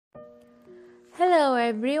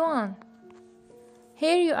everyone!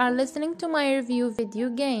 Here you are listening to my review video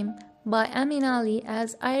game by Amin Ali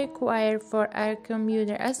as I require for our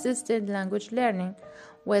computer assisted language learning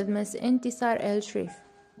with Ms. Intisar El Sharif.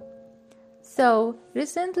 So,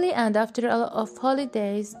 recently and after a lot of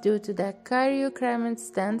holidays due to the career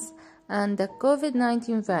stance and the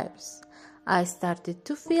COVID-19 virus, I started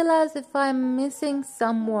to feel as if I'm missing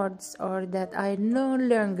some words or that I no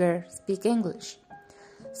longer speak English.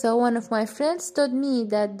 So one of my friends told me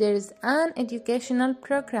that there is an educational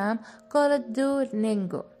program called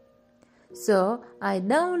Duolingo. So I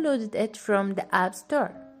downloaded it from the App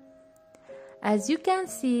Store. As you can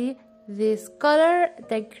see, this color,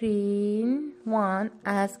 the green one,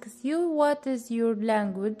 asks you what is your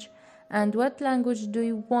language and what language do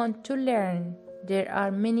you want to learn. There are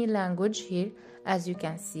many languages here, as you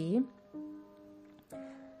can see.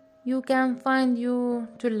 You can find you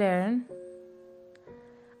to learn.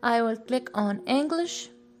 I will click on English.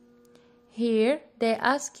 Here they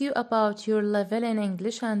ask you about your level in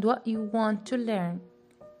English and what you want to learn.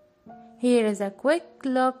 Here is a quick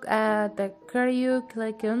look at the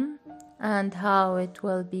curriculum and how it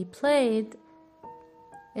will be played.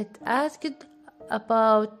 It asked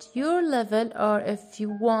about your level or if you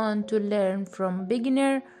want to learn from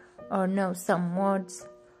beginner or know some words.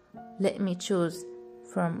 Let me choose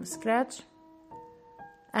from scratch.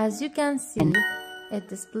 As you can see, it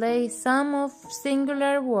displays some of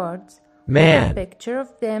singular words with a picture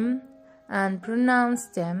of them and pronounce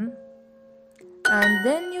them, and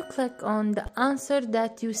then you click on the answer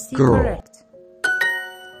that you see correct.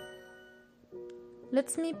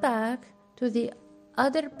 Let's me back to the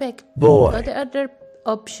other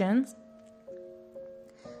options.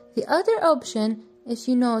 The other option, if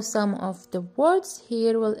you know some of the words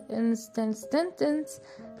here, will instant sentence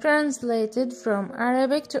translated from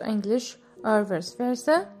Arabic to English or vice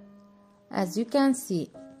versa, as you can see.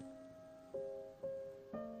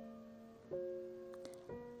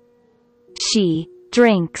 She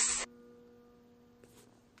drinks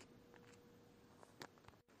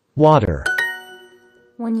water.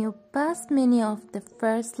 When you pass many of the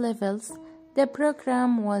first levels, the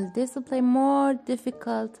program will display more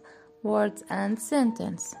difficult words and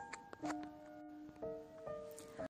sentences.